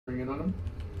Bring in on him.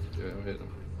 Yeah, I'm hitting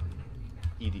him.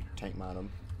 ED tank mine him.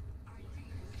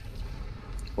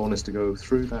 I want us to go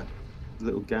through that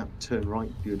little gap, turn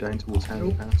right, go down towards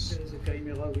Handy Pass. There's a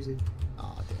game low, is it?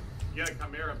 Ah, damn. You got a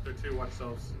Chimera up there too, watch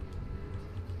those.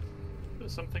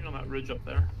 There's something on that ridge up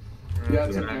there. Yeah,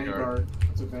 it's Yeah. a Vanguard.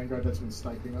 It's a Vanguard that's been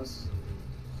sniping us.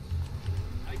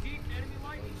 I keep enemy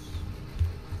lightning.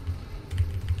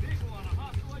 Visual on a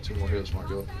hostile 2 more hits might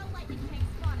go. Visual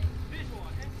on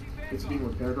NC Vanguard. It's being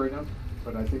repaired right now,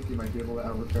 but I think you might be able to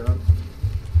out-repair him.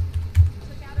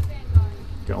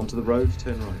 Get onto the road,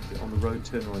 turn right. Get on the road,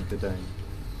 turn right, go down.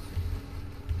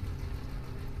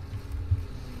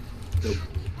 Go.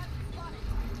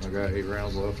 I got 8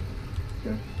 rounds left.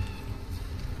 Okay.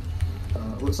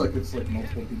 It looks like it's like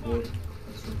multiple people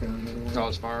that's repairing anyway. Oh,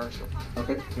 it's fire. So.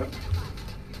 Okay, yep.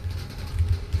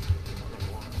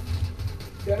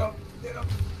 Get up! Get up!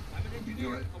 I'm an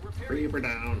engineer. I'll repair Creeper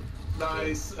down.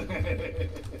 Nice!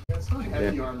 It's not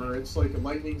heavy armor, it's like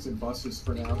lightnings and buses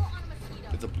for now.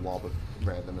 It's a blob of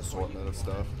random assortment of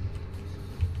stuff.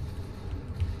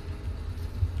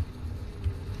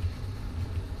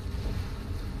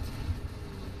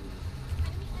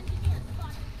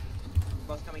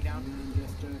 Bus coming down.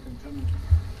 Yes, Jack, I'm coming.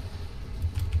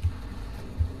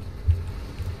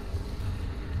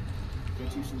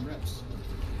 Get you some reps.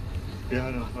 Yeah,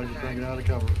 I know. I just trying to get out of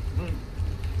cover.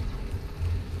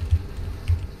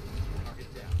 Target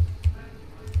down.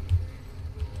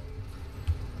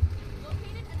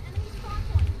 Located an enemy spawn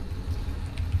point.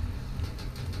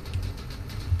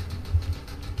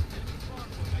 Enemy spawn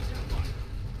point identified.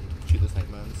 Shoot the tank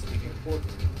mines.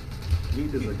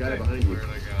 There's a guy behind you. Swear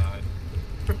to God.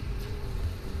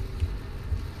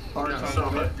 Hard Yeah, time so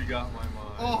on it. you got my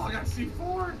mind. Oh, I got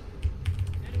C4!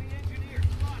 Enemy engineer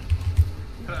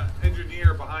spotted.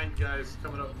 Engineer behind guys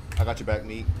coming up. I got your back,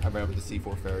 Meek. I ran with the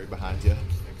C4 ferry behind you.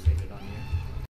 Fixated on